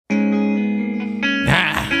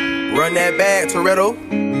Run that back, Toretto.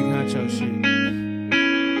 Big honcho shit.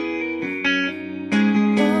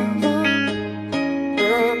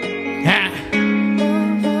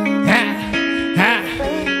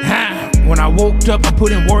 When I woke up, I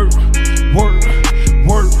put in work.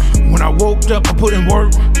 When I woke up, I put in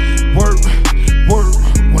work.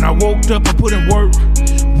 When I woke up, I put in work.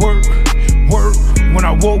 When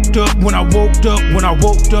I woke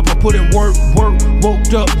up, I put in work.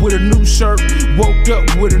 Woke up with a new shirt, woke up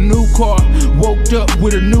with a new car, woke up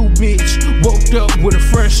with a new bitch, woke up with a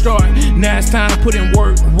fresh start. Now it's time to put in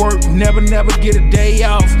work. Never get a day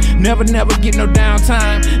off, never get no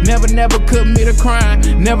downtime, never commit a crime,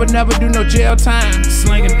 never do no jail time.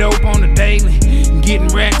 Slinging dope on the daily, getting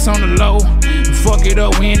racks on the low. Fuck it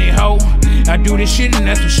up, any hoe. I do this shit and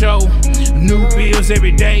that's for show. New bills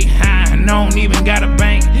every day, I don't even got a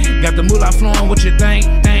bank. Got the moolah flowing, what you think?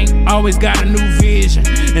 Always got a new vision,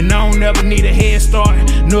 and I don't never need a head start.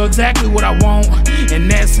 Know exactly what I want, and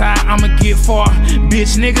that's how I'ma get far.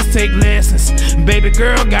 Bitch niggas take lessons, baby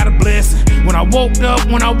girl got a blessing. When I woke up,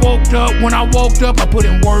 I put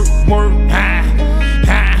in work.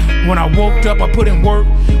 When I woke up, I put in work.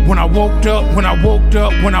 When I woke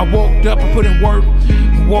up, I put in work.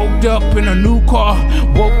 Woke up in a new car,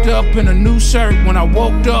 woke up in a new shirt. When I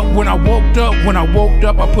woke up,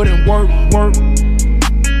 I put in work.